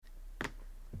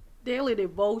Daily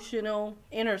devotional,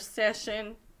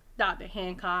 intercession, Dr.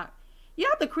 Hancock. You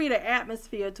have to create an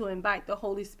atmosphere to invite the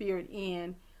Holy Spirit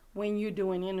in when you're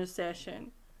doing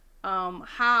intercession.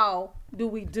 How do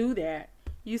we do that?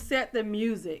 You set the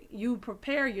music. You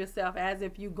prepare yourself as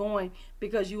if you're going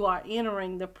because you are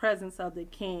entering the presence of the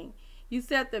King. You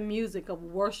set the music of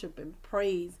worship and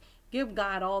praise. Give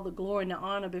God all the glory and the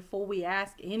honor before we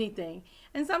ask anything.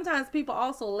 And sometimes people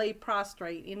also lay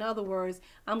prostrate. In other words,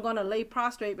 I'm going to lay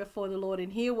prostrate before the Lord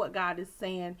and hear what God is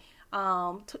saying.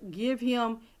 To give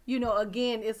him,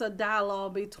 again, it's a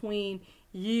dialogue between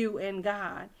you and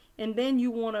God. And then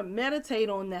you want to meditate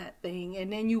on that thing,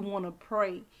 and then you want to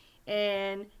pray.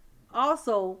 And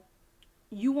also,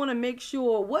 you want to make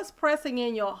sure what's pressing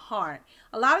in your heart.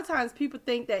 A lot of times people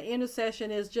think that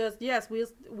intercession is just, yes,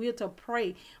 we're to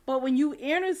pray. But when you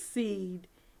intercede,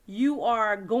 you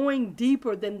are going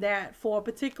deeper than that for a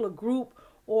particular group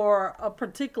or a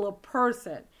particular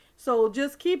person. So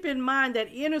just keep in mind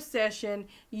that intercession,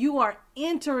 you are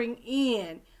entering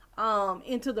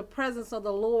into the presence of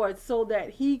the Lord so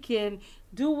that he can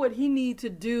do what he needs to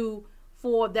do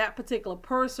for that particular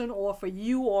person or for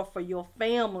you or for your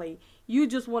family. You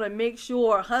just want to make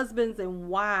sure, husbands and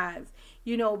wives,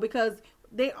 because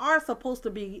they are supposed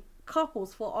to be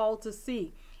couples for all to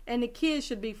see. And the kids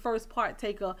should be first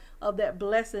partaker of that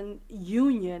blessing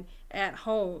union at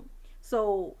home.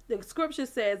 So the scripture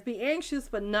says, be anxious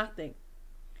for nothing.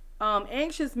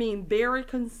 Anxious means very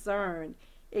concerned,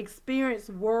 experience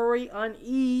worry,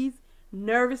 unease,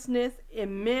 nervousness,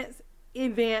 immense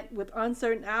event with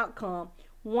uncertain outcome,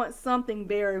 want something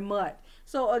very much.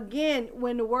 So again,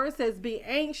 when the word says be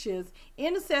anxious,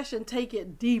 intercession take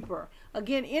it deeper.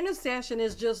 Again, intercession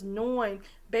is just knowing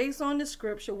based on the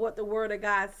scripture what the word of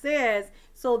God says,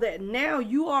 so that now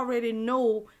you already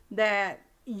know that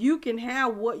you can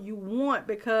have what you want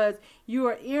because you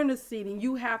are interceding.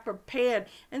 You have prepared.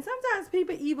 And sometimes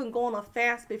people even go on a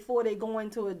fast before they go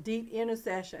into a deep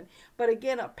intercession. But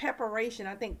again, a preparation,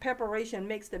 I think preparation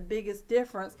makes the biggest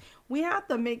difference. We have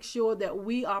to make sure that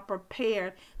we are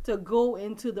prepared to go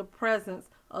into the presence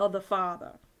of the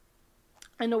Father.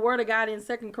 And the word of God in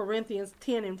 2 Corinthians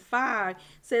 10:5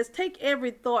 says, take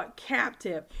every thought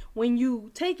captive. When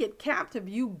you take it captive,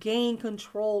 you gain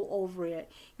control over it.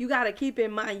 You got to keep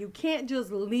in mind, you can't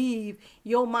just leave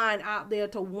your mind out there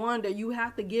to wander. You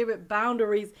have to give it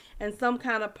boundaries and some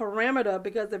kind of parameter,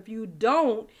 because if you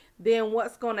don't, then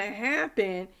what's going to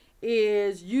happen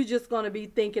is you just going to be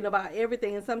thinking about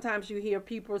everything. And sometimes you hear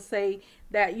people say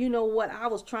that, I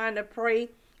was trying to pray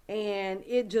and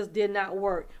it just did not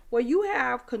work. Well, you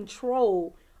have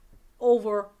control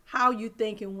over how you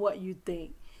think and what you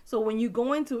think. So when you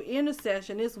go into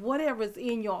intercession, it's whatever's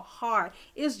in your heart.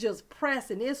 It's just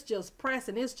pressing. It's just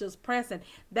pressing. It's just pressing.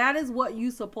 That is what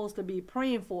you're supposed to be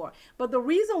praying for. But the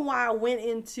reason why I went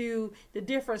into the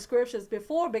different scriptures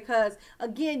before, because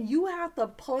again, you have to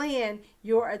plan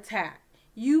your attack.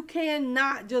 You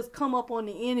cannot just come up on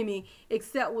the enemy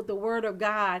except with the word of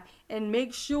God, and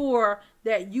make sure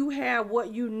that you have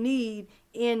what you need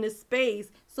in the space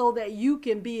so that you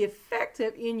can be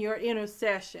effective in your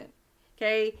intercession.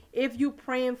 Okay, if you're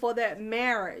praying for that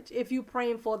marriage, if you're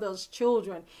praying for those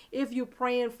children, if you're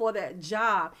praying for that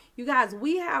job, you guys,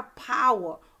 we have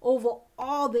power over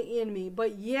all the enemy.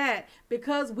 But yet,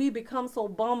 because we become so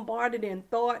bombarded in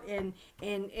thought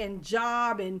and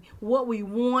job and what we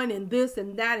want and this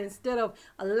and that, instead of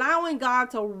allowing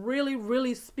God to really,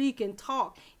 really speak and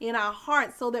talk in our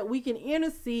hearts so that we can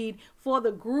intercede for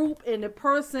the group and the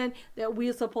person that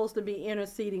we're supposed to be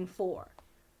interceding for.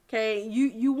 Okay,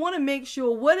 you want to make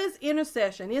sure, what is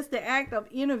intercession? It's the act of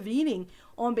intervening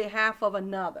on behalf of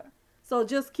another. So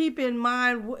just keep in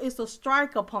mind, it's a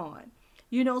strike upon.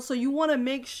 So you want to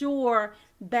make sure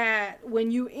that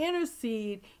when you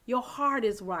intercede, your heart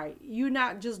is right. You're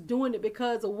not just doing it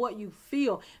because of what you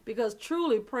feel, because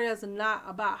truly prayer is not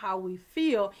about how we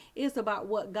feel. It's about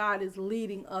what God is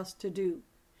leading us to do.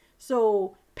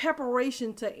 So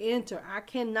preparation to enter. I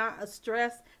cannot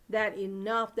stress that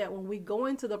enough, that when we go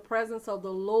into the presence of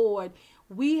the Lord,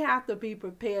 we have to be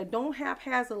prepared. Don't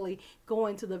haphazardly go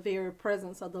into the very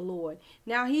presence of the Lord.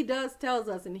 Now, he does tells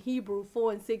us in Hebrews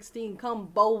 4:16, come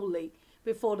boldly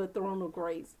before the throne of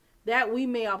grace, that we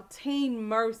may obtain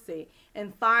mercy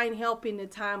and find help in the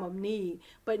time of need.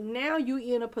 But now you're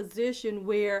in a position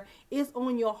where it's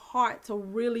on your heart to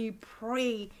really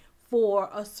pray for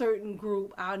a certain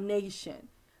group, our nation.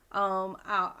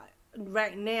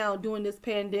 Right now, during this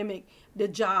pandemic, the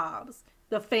jobs,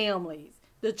 the families,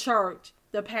 the church,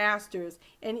 the pastors,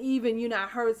 and even, I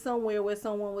heard somewhere where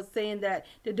someone was saying that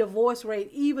the divorce rate,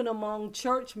 even among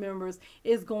church members,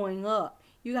 is going up.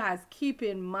 you guys keep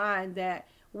in mind that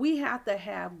we have to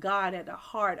have God at the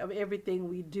heart of everything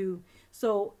we do.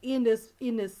 So in this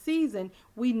season,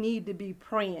 we need to be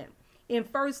praying. In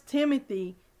 1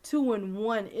 Timothy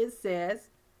 2:1, it says,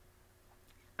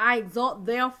 I exhort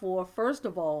therefore, first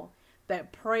of all,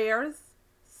 that prayers,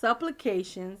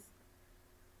 supplications,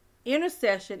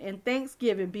 intercession, and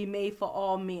thanksgiving be made for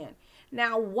all men.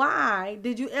 Now, why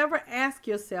did you ever ask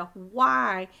yourself,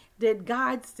 why did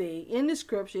God say in the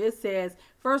scripture, it says,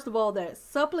 first of all, that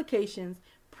supplications,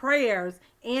 prayers,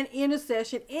 and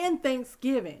intercession and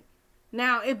thanksgiving?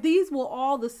 Now, if these were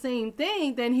all the same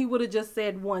thing, then he would have just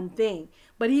said one thing,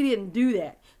 but he didn't do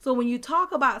that. So when you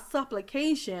talk about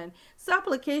supplication,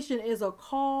 supplication is a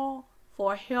call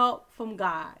for help from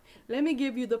God. Let me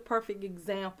give you the perfect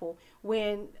example.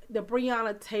 When the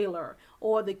Breonna Taylor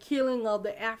or the killing of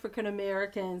the African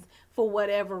Americans for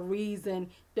whatever reason,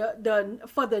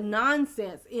 for the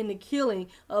nonsense in the killing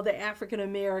of the African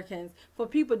Americans, for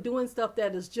people doing stuff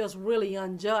that is just really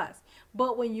unjust.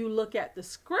 But when you look at the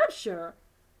scripture,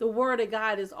 the word of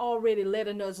God is already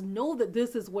letting us know that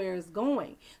this is where it's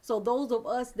going. So those of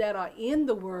us that are in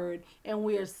the word and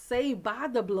we are saved by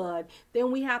the blood,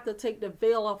 then we have to take the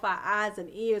veil off our eyes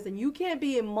and ears. And you can't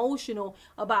be emotional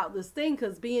about this thing,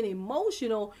 because being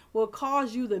emotional will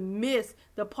cause you to miss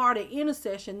the part of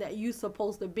intercession that you're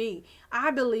supposed to be. I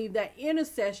believe that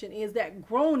intercession is that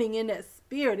groaning in that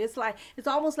spirit. It's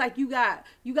almost like you got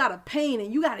a pain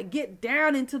and you got to get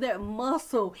down into that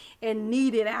muscle and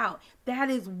knead it out. That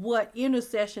is what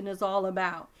intercession is all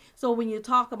about. So when you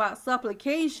talk about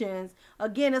supplications,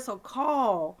 again, it's a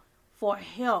call for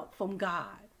help from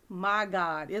God. My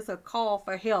God, it's a call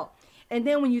for help. And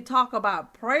then when you talk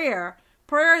about prayer,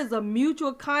 prayer is a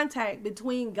mutual contact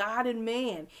between God and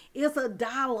man. It's a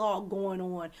dialogue going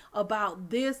on about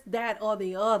this, that, or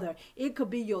the other. It could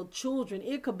be your children.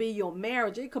 It could be your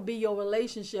marriage. It could be your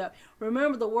relationship.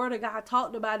 Remember, the word of God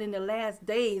talked about in the last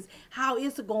days how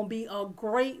it's going to be a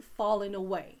great falling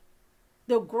away.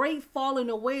 The great falling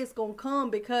away is going to come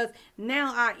because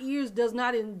now our ears does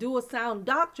not endure sound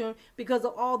doctrine because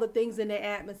of all the things in the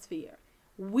atmosphere.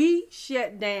 We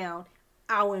shut down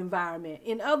our environment.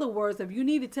 In other words, if you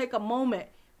need to take a moment,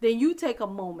 then you take a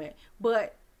moment.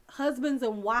 But husbands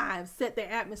and wives set the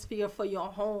atmosphere for your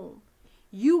home.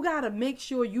 You got to make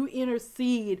sure you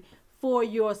intercede for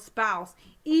your spouse,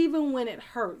 even when it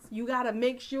hurts. You got to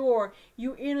make sure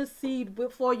you intercede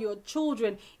for your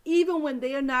children, even when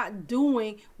they're not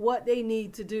doing what they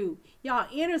need to do. Y'all,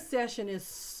 intercession is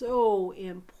so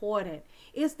important.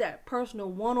 It's that personal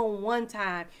one-on-one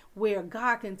time where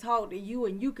God can talk to you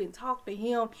and you can talk to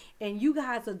him, and you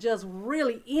guys are just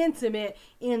really intimate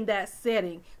in that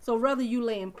setting. So whether you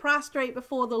laying prostrate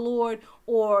before the Lord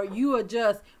or you are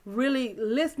just really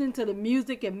listening to the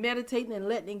music and meditating and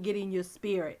letting it get in your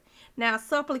spirit. Now,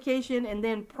 supplication and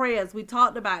then prayers, we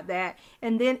talked about that.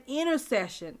 And then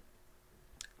intercession,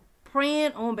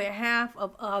 praying on behalf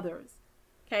of others.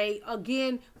 Okay,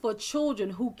 again, for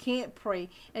children who can't pray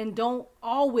and don't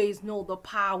always know the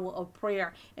power of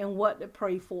prayer and what to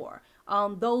pray for.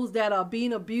 Those that are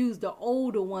being abused, the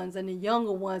older ones and the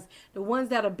younger ones, the ones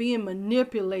that are being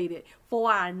manipulated for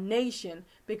our nation.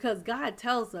 Because God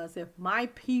tells us, if my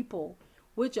people,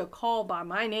 which are called by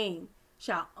my name,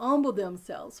 shall humble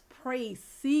themselves, pray,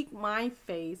 seek my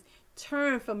face,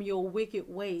 turn from your wicked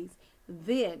ways,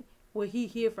 then will he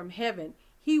hear from heaven.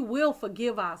 He will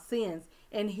forgive our sins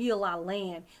and heal our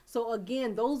land. So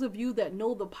again, those of you that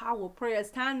know the power of prayer, it's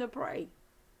time to pray.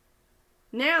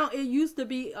 Now, it used to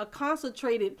be a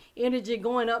concentrated energy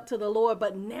going up to the Lord,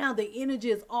 but now the energy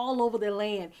is all over the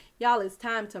land. Y'all, it's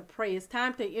time to pray. It's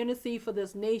time to intercede for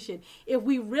this nation. If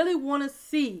we really want to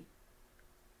see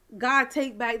God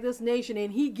take back this nation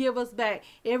and he give us back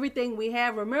everything we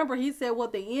have. Remember, he said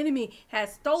what the enemy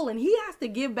has stolen, he has to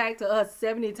give back to us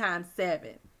 70 times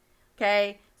 7.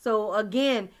 Okay. So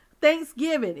again,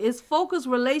 Thanksgiving is focused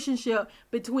relationship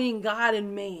between God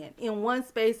and man. In one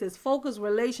space is focused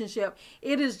relationship.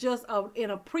 It is just an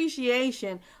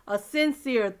appreciation, a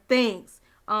sincere thanks,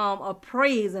 a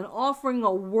praise, an offering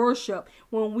of worship.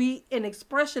 An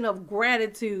expression of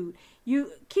gratitude.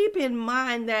 You keep in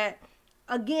mind that,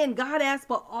 again, God asked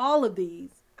for all of these.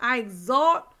 I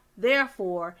exhort,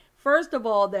 therefore, first of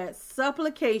all, that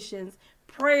supplications,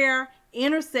 prayer,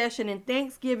 intercession, and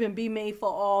thanksgiving be made for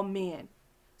all men.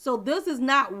 So this is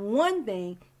not one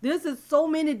thing. This is so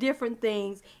many different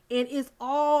things, and it's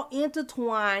all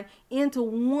intertwined into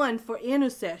one for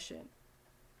intercession.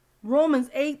 Romans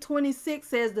 8:26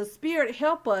 says, the Spirit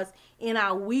help us in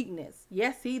our weakness.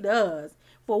 Yes, he does.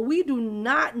 For we do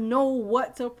not know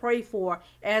what to pray for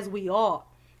as we ought.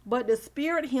 But the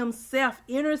Spirit himself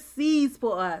intercedes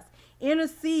for us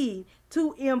intercede,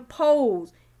 to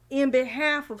impose in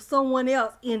behalf of someone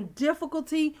else in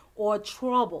difficulty or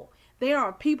trouble. There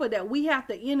are people that we have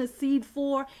to intercede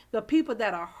for, the people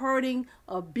that are hurting,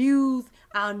 abused,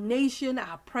 our nation,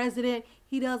 our president.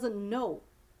 He doesn't know.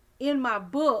 In my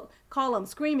book, called I'm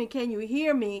Screaming, Can You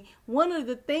Hear Me? One of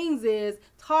the things is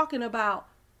talking about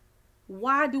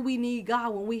why do we need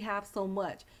God when we have so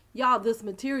much? Y'all, this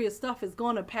material stuff is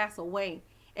going to pass away.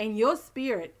 And your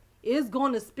spirit is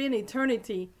going to spend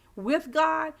eternity with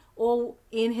God or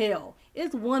in hell.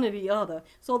 It's one or the other.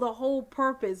 So the whole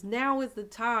purpose, now is the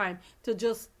time to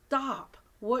just stop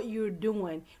what you're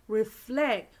doing,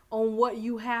 reflect on what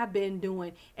you have been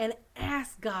doing, and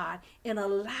ask God and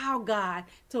allow God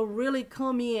to really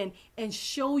come in and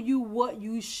show you what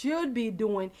you should be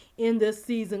doing in this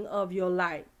season of your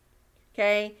life.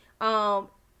 Okay.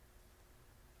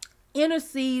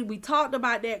 Intercede. We talked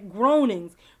about that.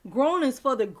 Groanings. Groanings,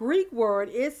 for the Greek word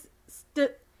is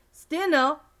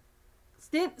stenagmos.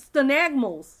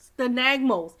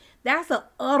 That's an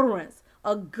utterance,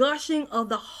 a gushing of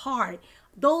the heart.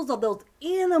 Those are those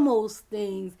innermost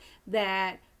things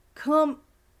that can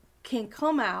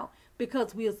come out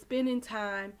because we are spending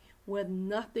time with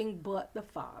nothing but the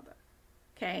Father.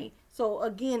 Okay. So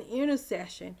again,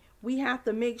 intercession. We have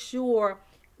to make sure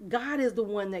God is the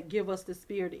one that give us the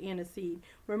spirit to intercede.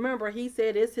 Remember, he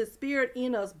said it's his spirit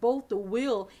in us both to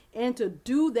will and to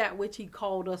do that which he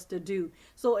called us to do.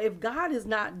 So if God is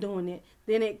not doing it,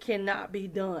 then it cannot be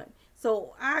done.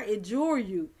 So I adjure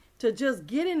you to just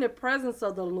get in the presence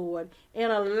of the Lord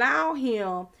and allow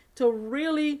him to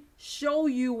really show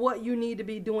you what you need to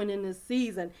be doing in this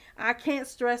season. I can't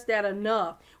stress that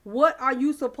enough. What are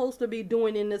you supposed to be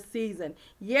doing in this season?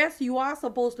 Yes, you are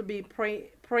supposed to be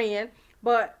praying,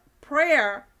 but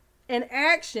prayer and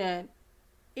action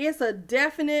is a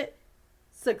definite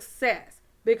success.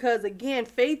 Because again,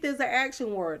 faith is an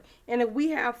action word. And if we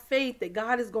have faith that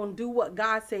God is going to do what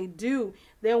God say do,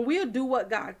 then we'll do what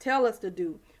God tell us to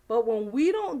do. But when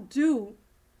we don't do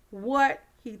what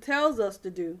he tells us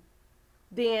to do,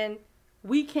 then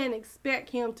we can't expect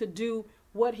him to do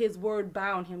what his word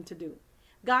bound him to do.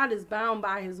 God is bound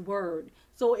by his word.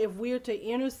 So if we're to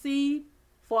intercede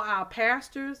for our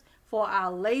pastors, for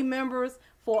our lay members,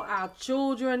 for our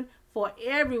children, for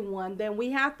everyone, then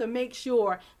we have to make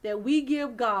sure that we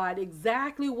give God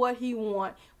exactly what he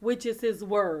wants, which is his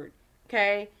word.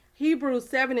 Okay? Hebrews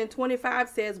 7:25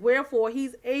 says, wherefore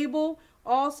he's able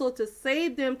also to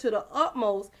save them to the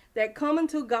utmost that come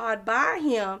unto God by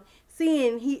him,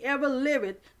 seeing he ever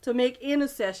liveth to make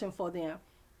intercession for them.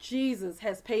 Jesus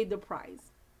has paid the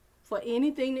price for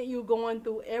anything that you're going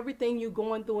through, everything you're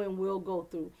going through and will go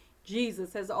through.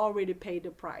 Jesus has already paid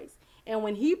the price. And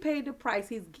when he paid the price,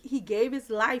 he gave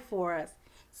his life for us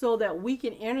so that we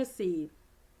can intercede.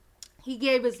 He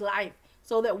gave his life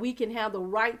so that we can have the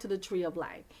right to the tree of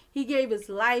life. He gave his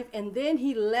life, and then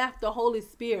he left the Holy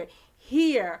Spirit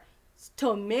here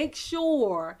to make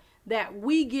sure that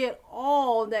we get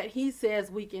all that he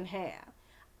says we can have.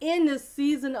 In this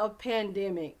season of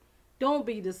pandemic, don't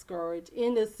be discouraged.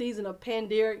 In this season of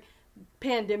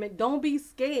pandemic, don't be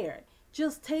scared.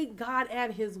 Just take God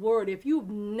at his word. If you've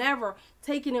never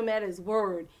taken him at his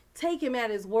word, take him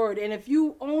at his word. And if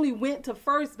you only went to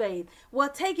first base, well,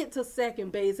 take it to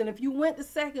second base. And if you went to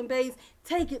second base,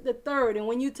 take it to third. And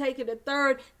when you take it to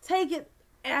third, take it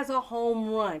as a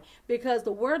home run. Because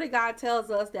the word of God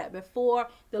tells us that before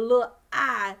the little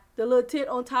I, the little tit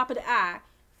on top of the I,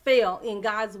 fell in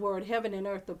God's word, heaven and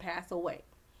earth will pass away.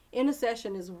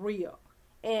 Intercession is real.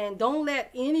 And don't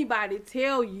let anybody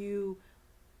tell you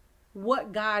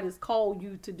what God has called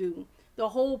you to do. The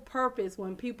whole purpose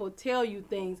when people tell you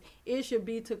things, it should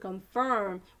be to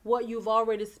confirm what you've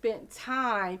already spent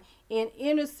time in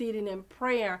interceding in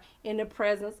prayer in the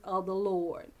presence of the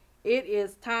Lord. It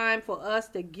is time for us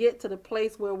to get to the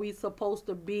place where we're supposed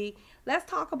to be. Let's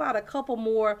talk about a couple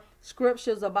more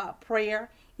scriptures about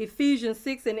prayer. Ephesians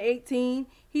 6:18,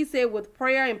 he said, with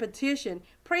prayer and petition,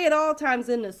 pray at all times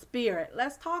in the Spirit.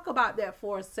 Let's talk about that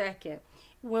for a second.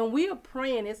 When we are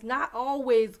praying, it's not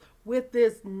always with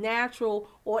this natural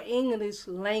or English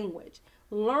language.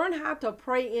 Learn how to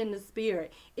pray in the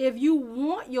Spirit. If you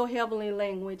want your heavenly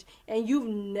language and you've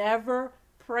never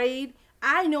prayed,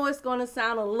 I know it's going to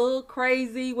sound a little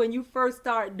crazy when you first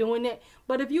start doing it,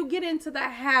 but if you get into the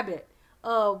habit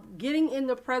of getting in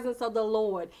the presence of the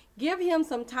Lord, give him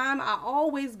some time. I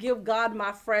always give God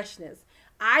my freshness.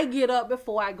 I get up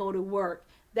before I go to work.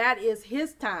 That is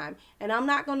his time. And I'm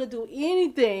not going to do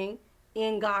anything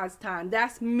in God's time.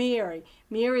 That's Mary.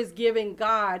 Mary is giving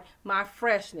God my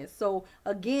freshness. So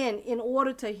again, in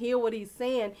order to hear what he's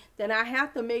saying, then I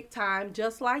have to make time,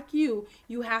 just like you.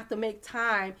 You have to make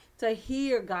time to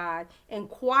hear God and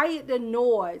quiet the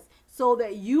noise so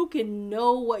that you can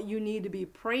know what you need to be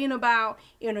praying about,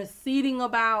 interceding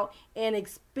about, and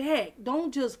expect.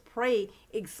 Don't just pray,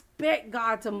 expect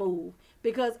God to move.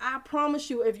 Because I promise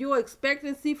you, if your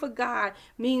expectancy for God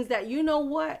means that, you know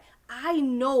what, I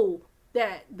know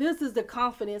that this is the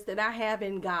confidence that I have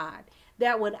in God,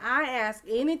 that when I ask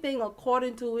anything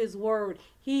according to his word,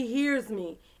 he hears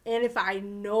me. And if I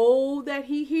know that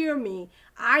he hear me,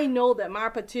 I know that my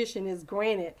petition is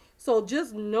granted. So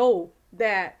just know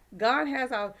that God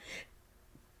has our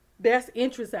best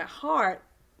interests at heart,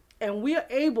 and we are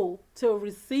able to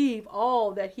receive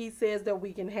all that he says that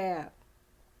we can have.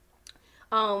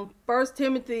 1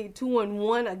 Timothy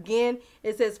 2:1, again,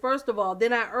 it says, first of all,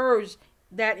 then I urge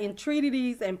that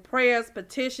entreaties and prayers,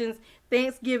 petitions,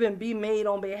 thanksgiving be made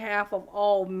on behalf of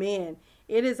all men.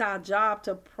 It is our job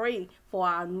to pray for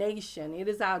our nation. It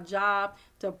is our job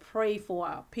to pray for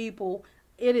our people.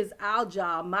 It is our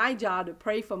job, my job, to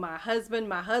pray for my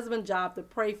husband's job to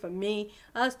pray for me,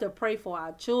 us to pray for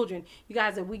our children. You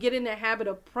guys, if we get in the habit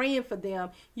of praying for them,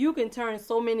 you can turn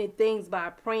so many things by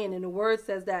praying. And the word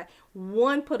says that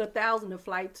one put 1,000 to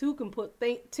flight, two can put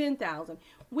 10,000.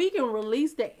 We can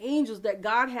release the angels that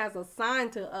God has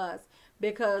assigned to us,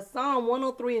 because Psalm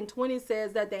 103:20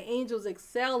 says that the angels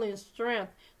excel in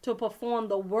strength to perform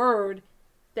the word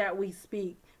that we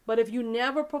speak. But if you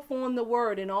never perform the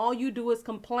word and all you do is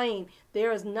complain,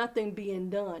 there is nothing being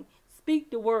done. Speak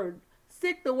the word.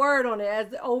 Stick the word on it, as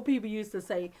the old people used to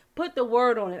say. Put the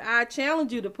word on it. I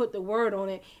challenge you to put the word on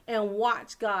it and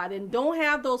watch God. And don't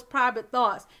have those private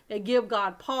thoughts that give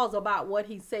God pause about what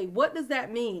he say. What does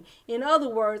that mean? In other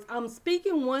words, I'm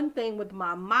speaking one thing with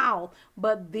my mouth,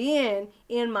 but then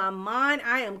in my mind,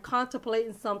 I am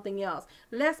contemplating something else.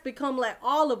 Let's become like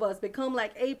all of us, become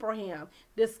like Abraham.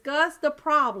 Discuss the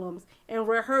problems and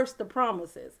rehearse the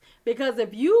promises. Because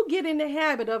if you get in the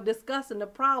habit of discussing the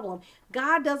problem,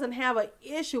 God doesn't have an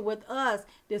issue with us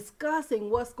discussing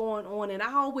what's going on. And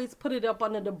I always put it up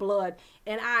under the blood.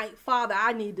 And Father,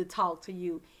 I need to talk to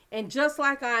you. And just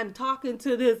like I'm talking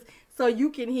to this so you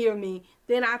can hear me,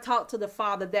 then I talk to the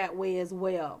Father that way as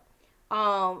well.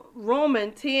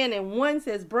 Romans 10:1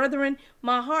 says, brethren,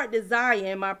 my heart desire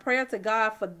and my prayer to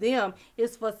God for them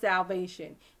is for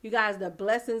salvation. You guys, the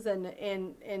blessings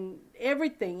and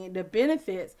everything and the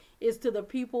benefits is to the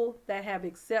people that have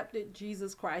accepted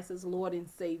Jesus Christ as Lord and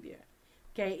Savior.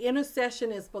 Okay,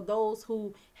 intercession is for those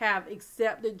who have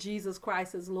accepted Jesus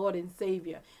Christ as Lord and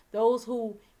Savior. Those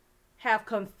who have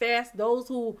confessed, those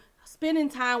who spending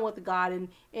time with God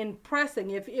and pressing.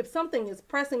 If something is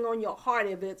pressing on your heart,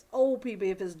 if it's old people,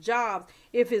 if it's jobs,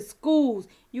 if it's schools,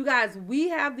 you guys, we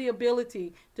have the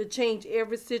ability to change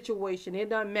every situation. It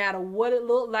doesn't matter what it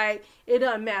looked like. It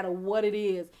doesn't matter what it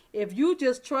is. If you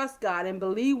just trust God and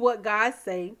believe what God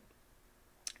say,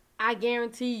 I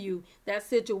guarantee you that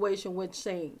situation will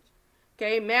change.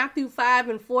 Okay, Matthew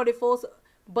 5:44.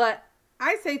 But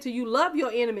I say to you, love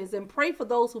your enemies and pray for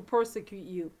those who persecute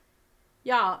you.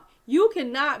 Y'all, you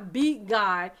cannot beat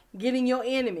God getting your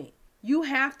enemy. You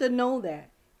have to know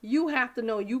that. You have to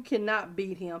know you cannot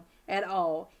beat him at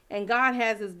all. And God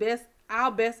has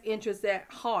our best interests at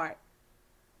heart.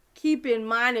 Keep in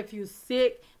mind, if you're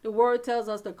sick, the word tells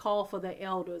us to call for the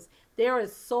elders. There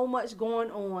is so much going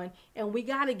on, and we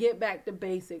got to get back to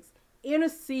basics.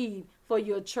 Intercede for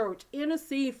your church.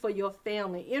 Intercede for your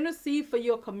family. Intercede for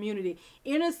your community.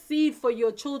 Intercede for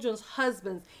your children's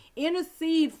husbands.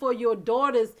 Intercede for your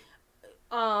daughter's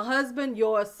husband,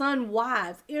 your son,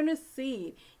 wives.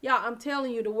 Intercede. Y'all, I'm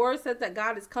telling you, the word says that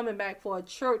God is coming back for a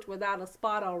church without a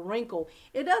spot or wrinkle.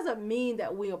 It doesn't mean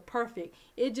that we are perfect.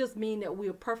 It just means that we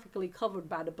are perfectly covered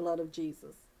by the blood of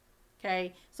Jesus.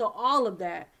 Okay? So all of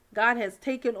that, God has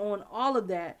taken on all of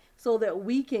that so that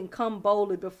we can come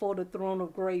boldly before the throne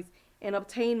of grace and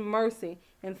obtain mercy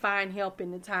and find help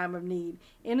in the time of need.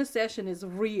 Intercession is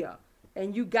real.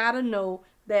 And you got to know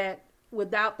that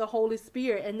without the Holy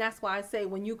Spirit, and that's why I say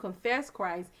when you confess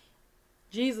Christ,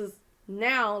 Jesus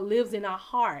now lives in our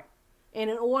heart. And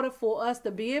in order for us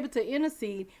to be able to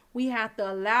intercede, we have to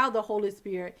allow the Holy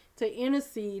Spirit to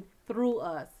intercede through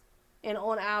us and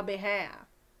on our behalf.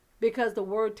 Because the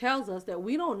word tells us that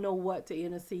we don't know what to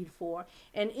intercede for.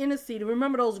 And intercede,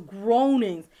 remember those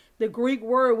groanings, the Greek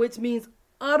word which means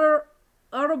utterable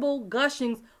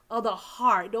gushings of the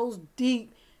heart, those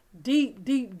deep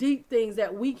things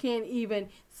that we can't even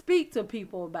speak to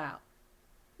people about.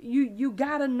 You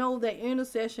got to know that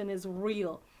intercession is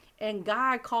real, and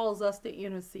God calls us to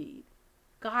intercede.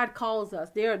 God calls us.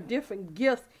 There are different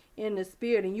gifts in the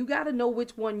spirit, and you got to know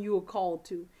which one you are called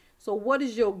to. So what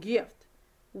is your gift?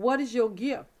 What is your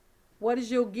gift? What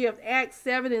is your gift? Acts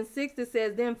 7:6, it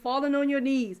says, then falling on your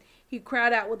knees, he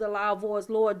cried out with a loud voice,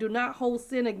 Lord, do not hold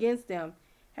sin against them.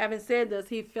 Having said this,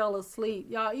 he fell asleep.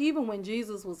 Y'all, even when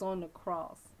Jesus was on the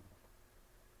cross,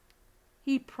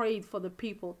 he prayed for the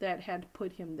people that had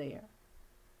put him there.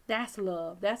 That's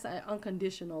love. That's an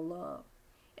unconditional love.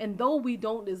 And though we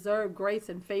don't deserve grace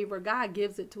and favor, God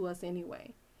gives it to us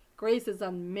anyway. Grace is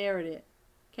unmerited.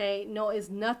 Okay? No, it's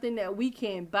nothing that we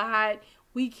can buy.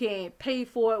 We can't pay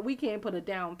for it. We can't put a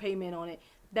down payment on it.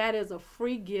 That is a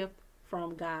free gift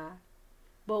from God.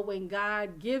 But when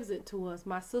God gives it to us,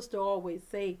 my sister always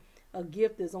say, a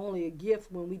gift is only a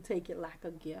gift when we take it like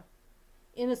a gift.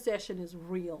 Intercession is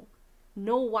real.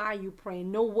 Know why you're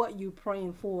praying. Know what you're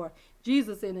praying for.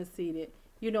 Jesus interceded.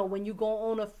 You know, when you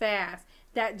go on a fast,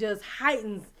 that just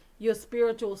heightens your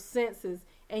spiritual senses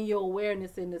and your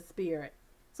awareness in the spirit.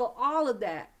 So all of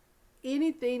that,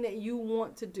 anything that you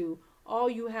want to do, all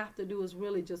you have to do is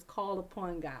really just call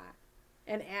upon God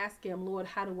and ask him, Lord,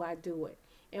 how do I do it?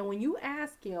 And when you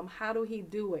ask him, how do he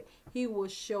do it? He will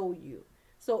show you.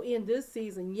 So in this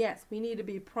season, yes, we need to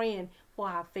be praying for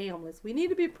our families. We need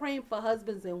to be praying for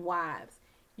husbands and wives.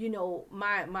 You know,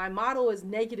 my motto is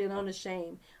naked and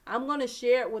unashamed. I'm going to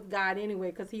share it with God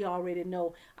anyway because he already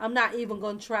know. I'm not even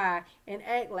going to try and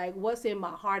act like what's in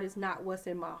my heart is not what's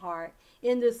in my heart.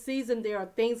 In this season, there are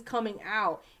things coming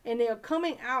out. And they're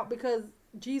coming out because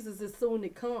Jesus is soon to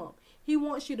come. He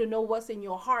wants you to know what's in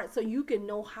your heart so you can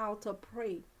know how to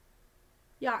pray.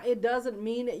 Yeah, it doesn't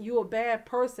mean that you're a bad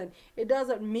person. It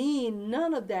doesn't mean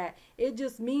none of that. It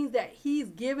just means that he's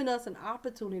given us an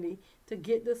opportunity to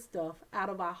get this stuff out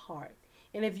of our heart.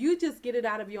 And if you just get it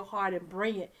out of your heart and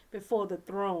bring it before the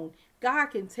throne, God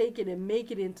can take it and make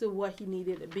it into what he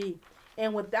needed to be.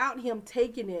 And without him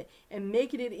taking it and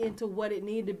making it into what it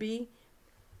needed to be,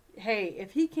 hey,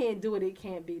 if he can't do it, it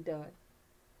can't be done.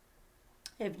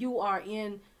 If you are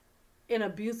in an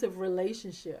abusive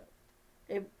relationship,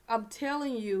 if I'm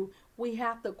telling you, we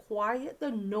have to quiet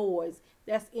the noise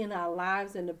that's in our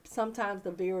lives and sometimes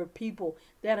the very people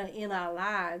that are in our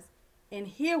lives and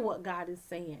hear what God is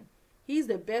saying. He's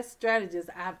the best strategist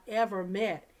I've ever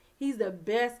met. He's the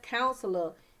best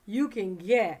counselor you can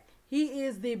get. He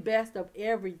is the best of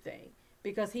everything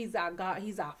because he's our God.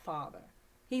 He's our Father.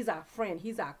 He's our friend.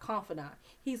 He's our confidant.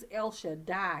 He's El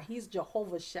Shaddai. He's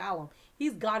Jehovah Shalom.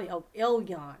 He's God of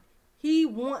Elyon. He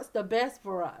wants the best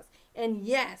for us. And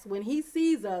yes, when he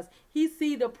sees us, he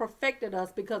sees the perfected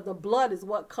us because the blood is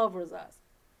what covers us.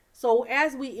 So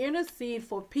as we intercede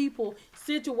for people,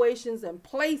 situations, and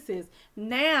places,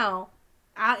 now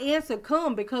our answer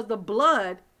comes because the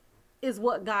blood is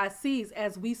what God sees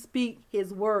as we speak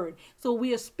his word. So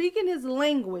we are speaking his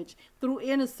language through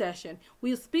intercession.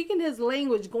 We are speaking his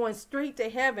language going straight to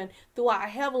heaven through our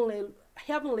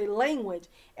heavenly language.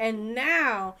 And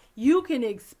now you can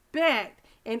expect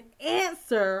an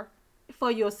answer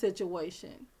for your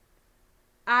situation.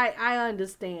 I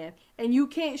understand. And you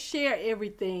can't share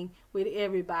everything with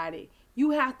everybody.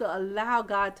 You have to allow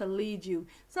God to lead you.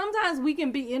 Sometimes we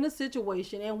can be in a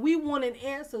situation and we want an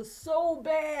answer so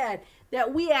bad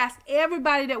that we ask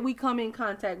everybody that we come in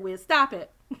contact with, stop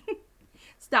it.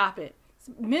 Stop it.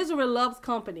 Misery loves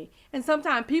company. And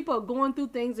sometimes people are going through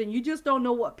things and you just don't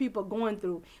know what people are going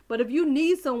through. But if you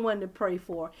need someone to pray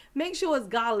for, make sure it's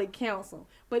godly counsel.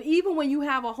 But even when you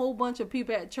have a whole bunch of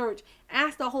people at church,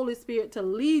 ask the Holy Spirit to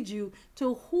lead you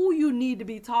to who you need to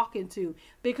be talking to.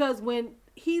 Because when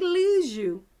he leads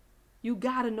you, you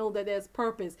got to know that there's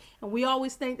purpose. And we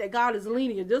always think that God is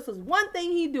linear. This is one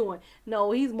thing he's doing. No,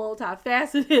 he's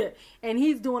multifaceted. And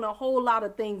he's doing a whole lot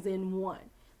of things in one.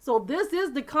 So this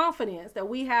is the confidence that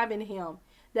we have in him,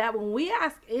 that when we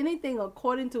ask anything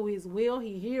according to his will,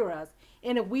 he hears us.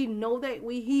 And if we know that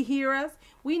he hears us,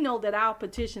 we know that our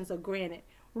petitions are granted.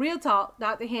 Real talk,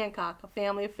 Dr. Hancock, A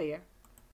Family Affair.